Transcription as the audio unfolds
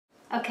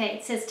Okay,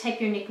 it says type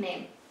your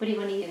nickname. What do you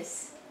want to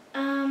use?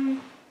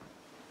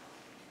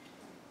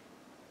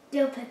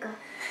 Dill Pickle.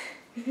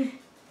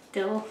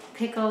 Dill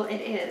Pickle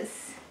it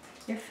is.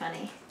 You're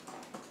funny.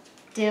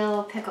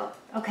 Dill Pickle.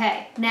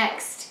 Okay,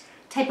 next.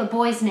 Type a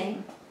boy's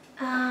name.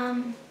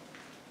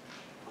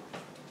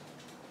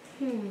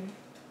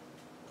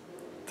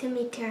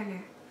 Timmy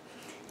Turner.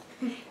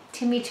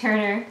 Timmy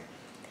Turner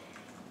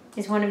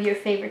is one of your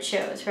favorite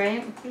shows,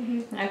 right?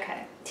 Mm-hmm.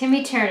 Okay.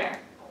 Timmy Turner.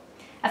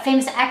 A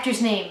famous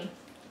actor's name.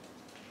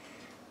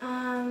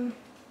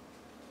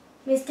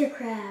 Mr.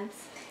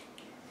 Krabs.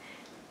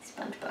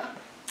 SpongeBob.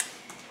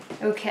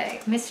 Okay,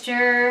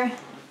 Mr.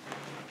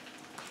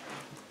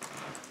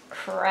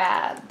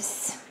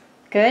 Krabs.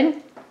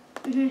 Good?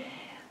 Mm-hmm.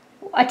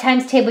 A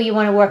times table you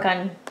want to work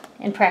on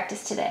in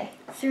practice today?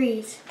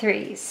 Threes.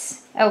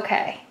 Threes.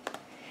 Okay.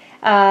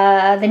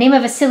 The name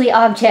of a silly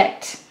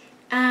object.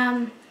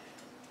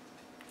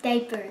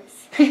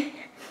 Diapers.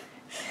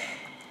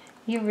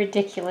 You're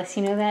ridiculous,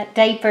 you know that?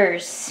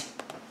 Diapers.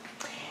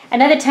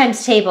 Another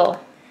times table.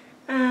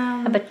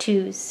 How about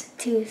twos?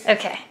 Twos.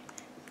 Okay.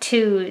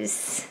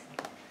 Twos.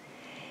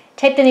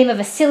 Type the name of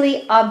a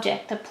silly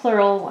object, a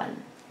plural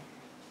one.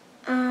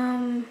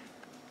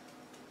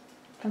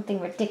 Something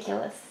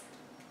ridiculous.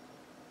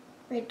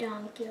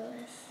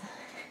 Redonkulous.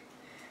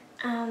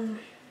 Can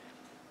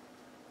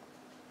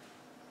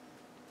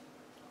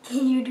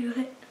you do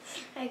it?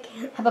 I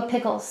can't. How about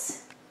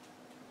pickles?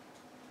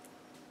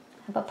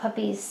 How about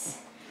puppies?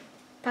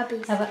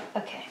 Puppies. How about,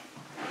 okay.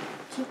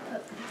 Cute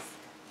puppies.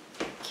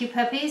 Cute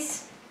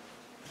puppies?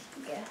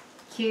 Yeah.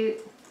 Cute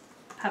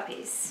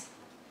puppies.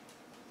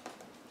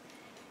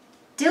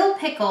 Dill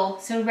Pickle,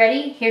 so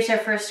ready? Here's our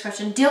first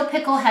question. Dill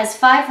Pickle has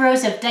 5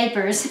 rows of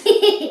diapers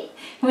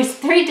with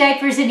 3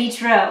 diapers in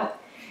each row.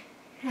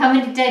 How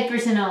many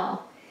diapers in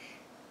all?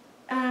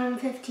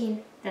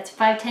 15. That's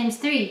 5 times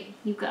 3.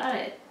 You got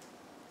it.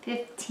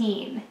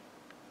 15.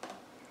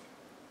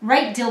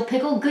 Right, Dill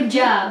Pickle. Good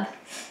job.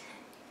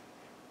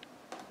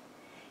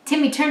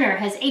 Timmy Turner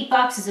has 8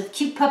 boxes of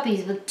cute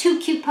puppies with 2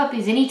 cute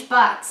puppies in each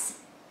box.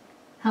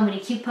 How many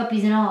cute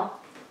puppies in all?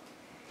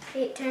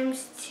 8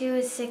 times 2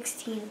 is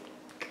 16.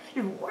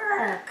 Good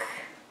work.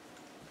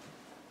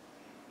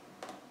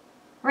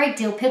 Right,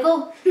 Dill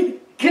Pickle.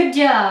 Good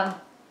job.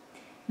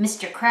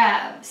 Mr.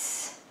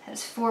 Krabs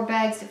has 4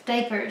 bags of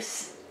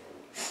diapers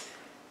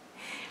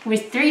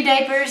with 3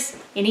 diapers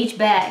in each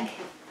bag.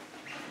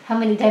 How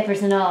many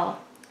diapers in all?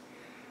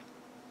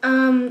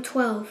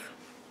 12.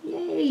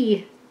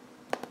 Yay.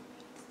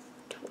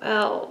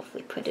 12.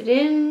 We put it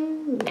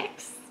in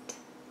next.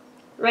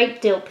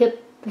 Right, Dill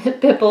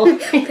Pipple.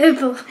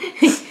 Pipple.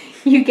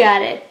 You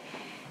got it.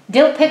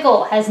 Dill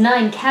Pickle has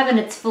 9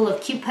 cabinets full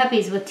of cute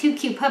puppies with 2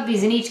 cute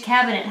puppies in each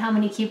cabinet. How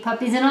many cute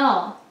puppies in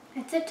all?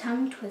 That's a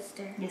tongue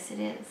twister. Yes, it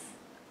is.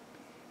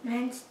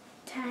 9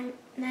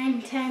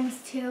 times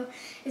 2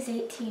 is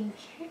 18.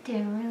 You're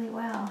doing really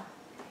well.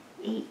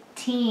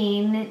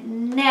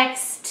 18.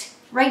 Next.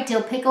 Right,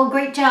 Dill Pickle.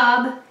 Great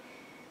job.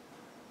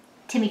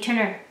 Timmy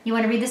Turner. You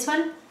want to read this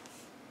one?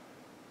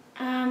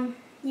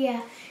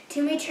 Yeah.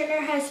 Timmy Turner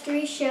has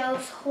 3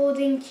 shelves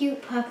holding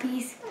cute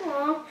puppies.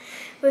 Aww.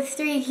 With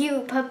 3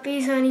 cute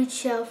puppies on each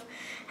shelf.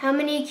 How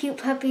many cute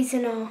puppies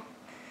in all?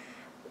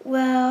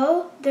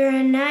 Well, there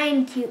are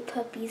 9 cute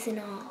puppies in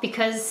all.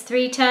 Because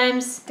 3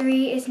 times?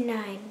 3 is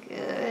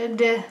 9.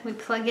 Good. We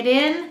plug it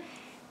in.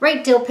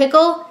 Right, Dill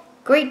Pickle.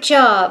 Great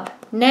job.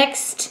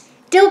 Next.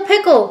 Dill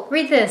Pickle.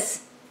 Read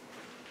this.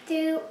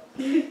 Dill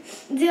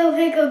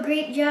Pickle,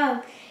 great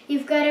job.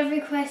 You've got every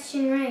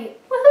question right.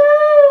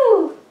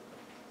 Woohoo!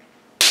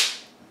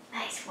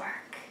 Nice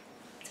work.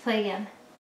 Let's play again.